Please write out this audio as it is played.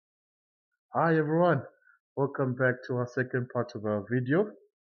Hi everyone, welcome back to our second part of our video.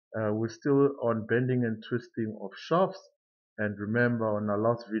 We're still on bending and twisting of shafts, and remember on our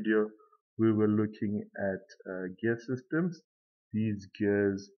last video we were looking at gear systems. These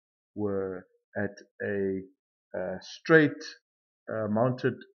gears were at a straight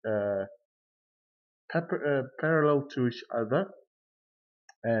mounted parallel to each other,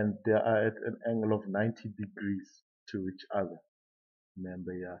 and they are at an angle of 90 degrees to each other.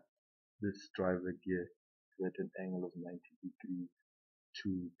 Remember, yeah, this driver gear is at an angle of 90 degrees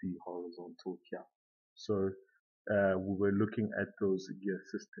to the horizontal here. So we were looking at those gear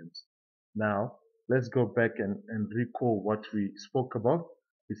systems. Now let's go back and recall what we spoke about.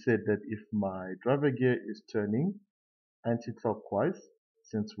 We said that if my driver gear is turning anti-clockwise,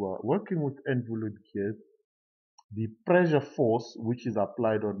 since we're working with involute gears, the pressure force which is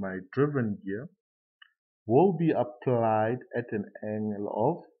applied on my driven gear will be applied at an angle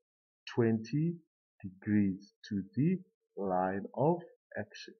of 20 degrees to the line of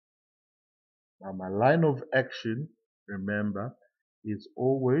action. Now my line of action, remember, is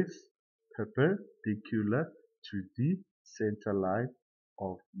always perpendicular to the center line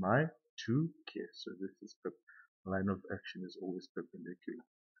of my two gears. So this is line of action is always perpendicular.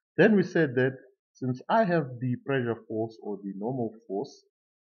 Then we said that since I have the pressure force or the normal force,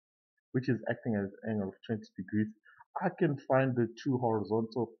 which is acting at an angle of 20 degrees, I can find the two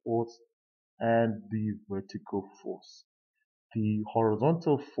horizontal force and the vertical force. The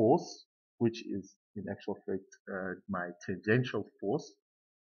horizontal force, which is in actual fact my tangential force,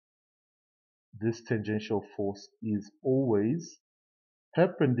 this tangential force is always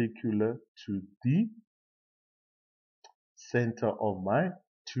perpendicular to the center of my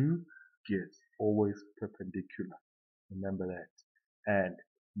two gears, always perpendicular. Remember that. And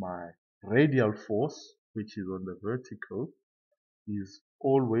my radial force, which is on the vertical, is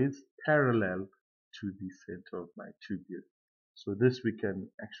always parallel to the center of my two gears. So this we can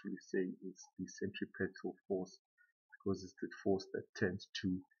actually say is the centripetal force, because it's the force that tends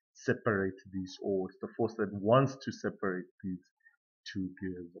to separate these, or it's the force that wants to separate these two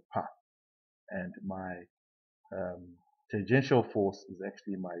gears apart. And my tangential force is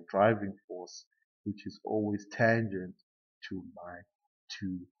actually my driving force, which is always tangent to my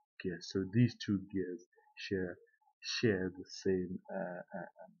two gears. So these two gears share the same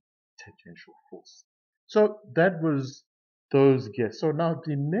tangential force. So that was those gears. So now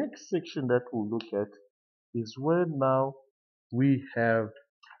the next section that we'll look at is where now we have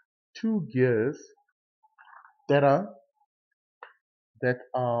two gears that are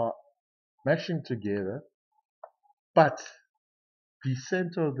meshing together, but the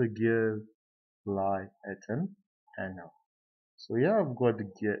center of the gears lie at an angle. So here I've got the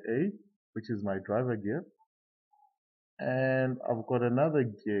gear A, which is my driver gear, and I've got another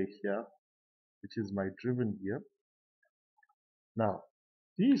gear here, which is my driven gear. Now,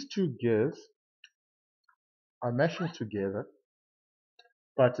 these two gears are meshing together,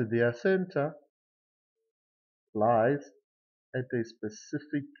 but their center lies at a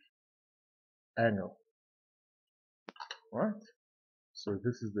specific angle, right? So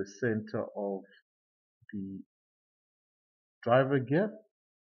this is the center of the driver gear.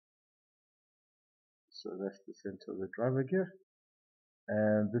 So that's the center of the driver gear.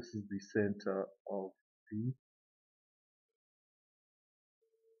 And this is the center of the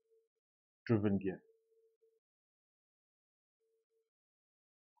driven gear.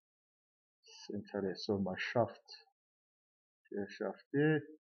 Center there. So my shaft there,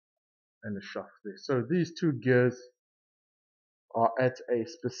 and the shaft there. So these two gears are at a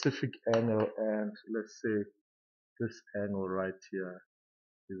specific angle, and let's say this angle right here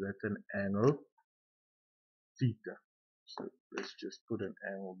is at an angle theta. So let's just put an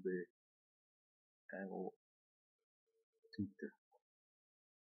angle there, angle theta,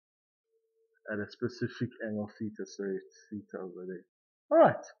 at a specific angle theta. So it's theta over there.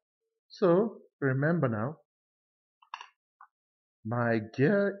 Alright, so remember now, my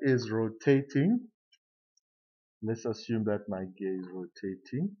gear is rotating. Let's assume that my gear is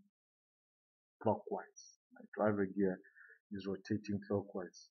rotating clockwise. My driver gear is rotating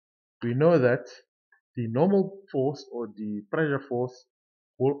clockwise. We know that the normal force or the pressure force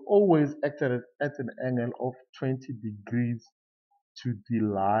will always act at an angle of 20 degrees to the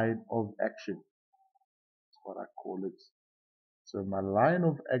line of action. That's what I call it. So my line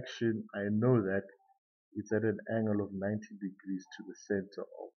of action, I know that it's at an angle of 90 degrees to the center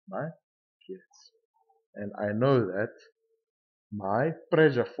of my gears. And I know that my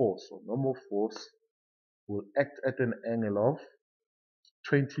pressure force or normal force will act at an angle of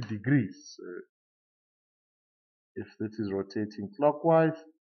 20 degrees. So if this is rotating clockwise,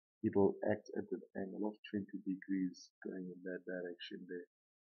 it will act at an angle of 20 degrees going in that direction there.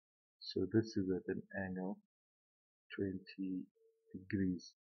 So this is at an angle 20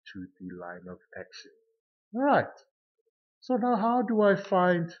 degrees to the line of action. Alright, so now how do I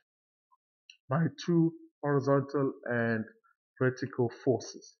find my two horizontal and vertical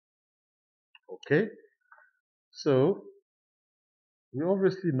forces? Okay, so we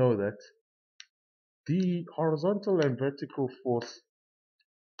obviously know that the horizontal and vertical force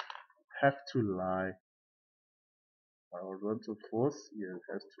have to lie, my horizontal force here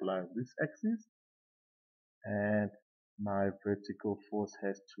has to lie on this axis, and my vertical force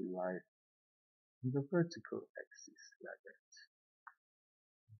has to lie on the vertical axis like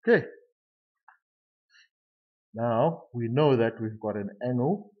that. Okay, now we know that we've got an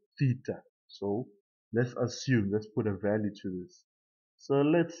angle theta, so let's put a value to this. So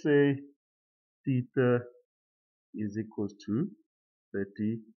let's say theta is equals to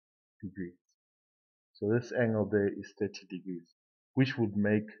 30 degrees. So this angle there is 30 degrees, which would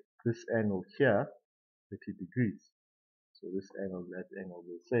make this angle here 30 degrees. So this angle, that angle,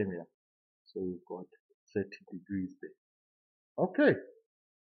 the same here. So we've got 30 degrees there. Okay,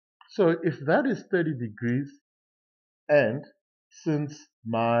 so if that is 30 degrees, and since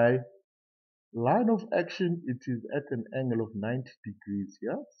my line of action, it is at an angle of 90 degrees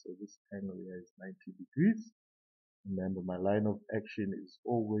here, so this angle here is 90 degrees. Remember, my line of action is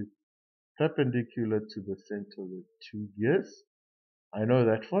always perpendicular to the center of the two gears. I know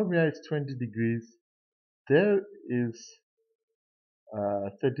that from here it's 20 degrees. There is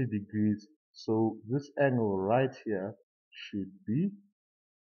 30 degrees. So this angle right here should be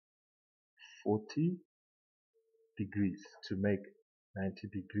 40 degrees to make 90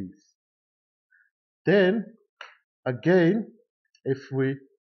 degrees. Then again, if we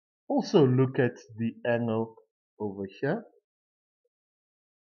also look at the angle over here,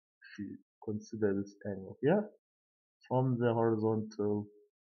 if you consider this angle here, from the horizontal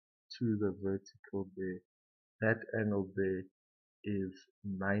to the vertical there, that angle there is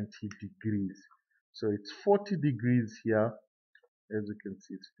 90 degrees. So it's 40 degrees here, as you can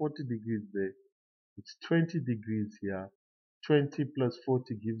see, it's 40 degrees there, it's 20 degrees here, 20 plus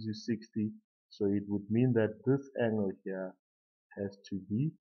 40 gives you 60, so it would mean that this angle here has to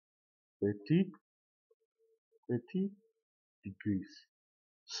be 30 degrees.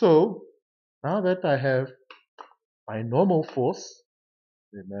 So now that I have my normal force,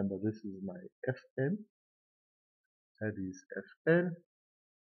 remember this is my Fn, that is Fn.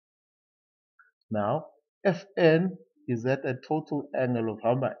 Now Fn is at a total angle of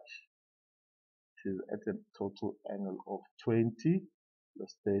how much? It is at a total angle of 20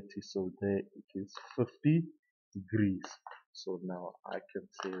 plus 30, so there it is 50 degrees. So now I can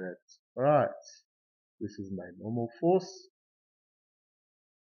say that, alright, this is my normal force,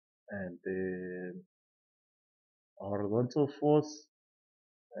 and then horizontal force,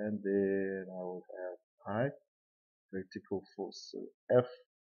 and then I will have my vertical force. So F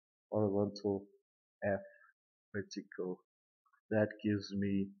horizontal, F vertical. That gives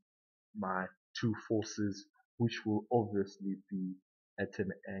me my two forces, which will obviously be at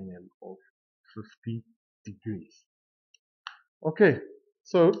an angle of 50 degrees. Okay,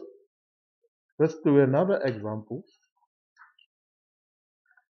 so let's do another example,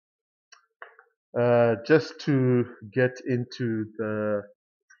 just to get into the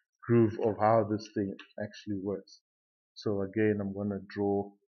groove of how this thing actually works. So again, I'm going to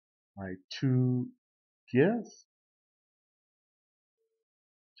draw my two gears.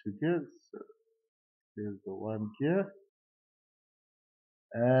 So here's the one gear,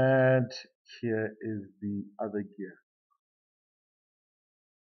 and here is the other gear.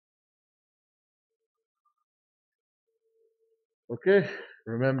 Okay,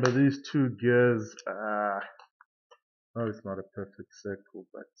 remember these two gears. No, it's not a perfect circle,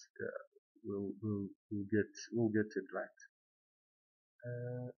 but we'll get it right.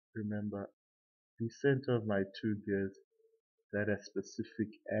 Remember, the center of my two gears is at a specific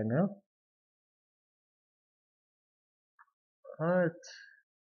angle. Alright,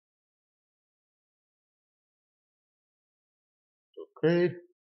 okay.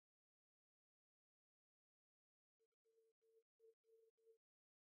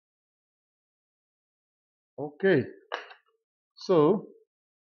 Okay, so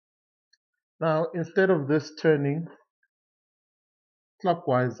now instead of this turning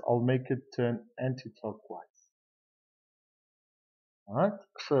clockwise, I'll make it turn anti-clockwise. Alright,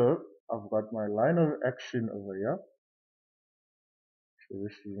 so I've got my line of action over here. So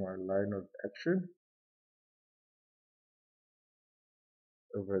this is my line of action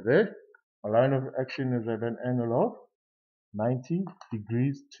over there. My line of action is at an angle of 90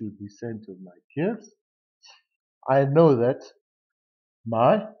 degrees to the center of my gears, I know that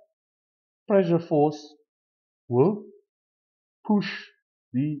my pressure force will push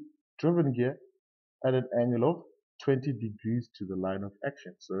the driven gear at an angle of 20 degrees to the line of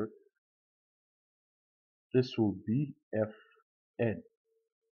action. So this will be Fn.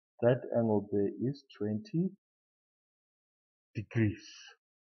 That angle there is 20 degrees.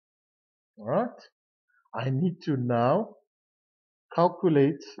 Alright? I need to now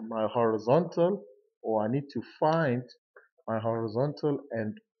calculate my horizontal, or I need to find my horizontal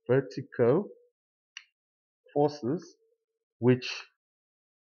and vertical forces, which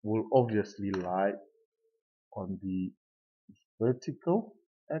will obviously lie on the vertical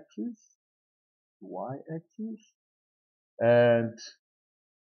axis, y-axis, and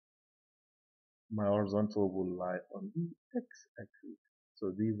my horizontal will lie on the x-axis.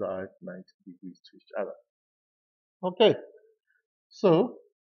 So these are at 90 degrees to each other. Okay, so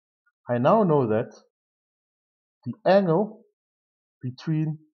I now know that the angle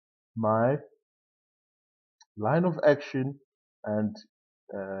between my line of action and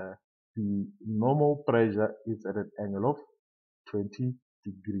the normal pressure is at an angle of 20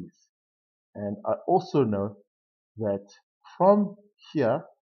 degrees. And I also know that from here,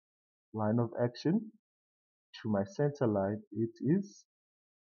 line of action, to my center line, it is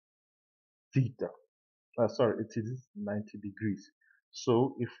theta. Sorry, it is 90 degrees.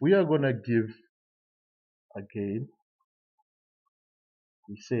 So if we are going to give, again,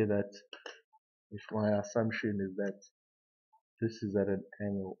 we say that if my assumption is that this is at an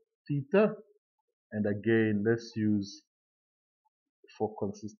angle theta, and again, let's use, for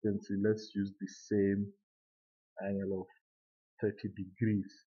consistency, let's use the same angle of 30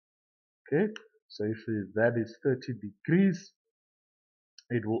 degrees. Okay, so if that is 30 degrees,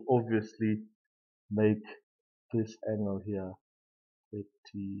 it will obviously make this angle here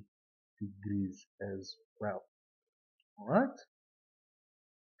 30 degrees as well. Alright,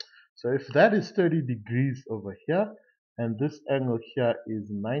 so if that is 30 degrees over here, and this angle here is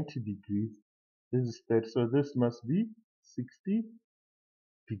 90 degrees, this is 30, so this must be 60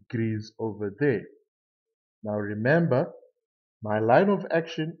 degrees over there. Now remember, my line of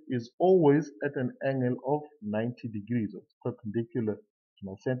action is always at an angle of 90 degrees, or perpendicular to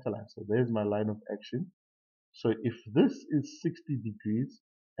my center line. So there's my line of action. So if this is 60 degrees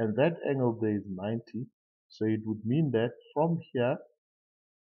and that angle there is 90, so it would mean that from here,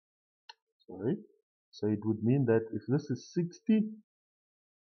 so it would mean that if this is 60,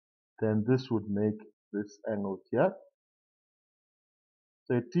 then this would make this angle here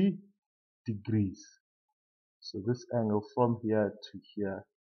 30 degrees. So this angle from here to here,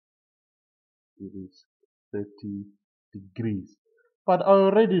 it is 30 degrees. But I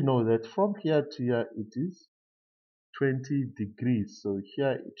already know that from here to here it is 20 degrees. So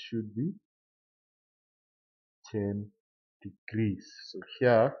here it should be 10 degrees. So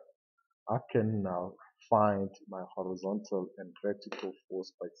here I can now find my horizontal and vertical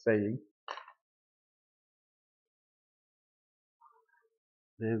force by saying,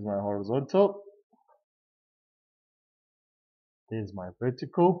 there's my horizontal, there's my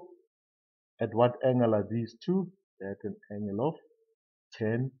vertical. At what angle are these two? They're at an angle of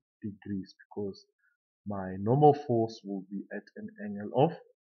 10 degrees, because my normal force will be at an angle of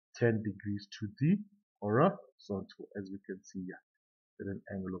 10 degrees to the horizontal, as we can see here, at an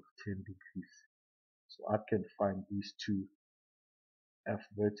angle of 10 degrees. So I can find these two, F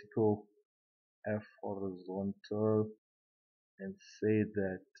vertical, F horizontal, and say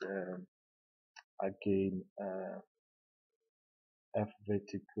that again F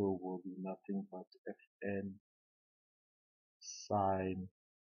vertical will be nothing but Fn sine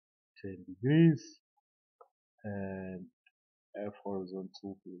 10 degrees, and F horizontal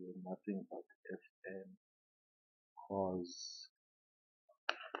will be nothing but Fn cos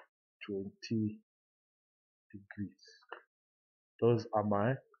 20 degrees. Those are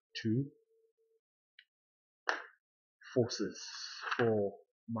my two forces for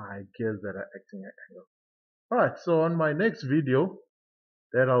my gears that are acting at angle. Alright, so on my next video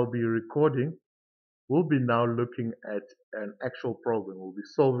that I'll be recording, we'll be now looking at an actual problem. We'll be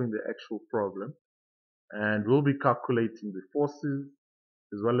solving the actual problem, and we'll be calculating the forces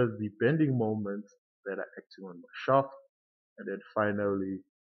as well as the bending moments that are acting on my shaft, and then finally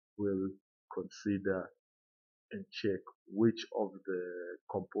we'll consider and check which of the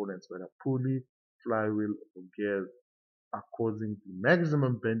components, whether pulley, flywheel, or gears, are causing the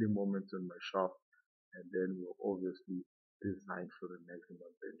maximum bending moment on my shaft, and then we'll obviously design for the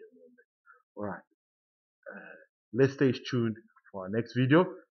maximum bending moment. Alright, let's stay tuned for our next video,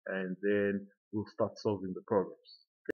 and then we'll start solving the problems.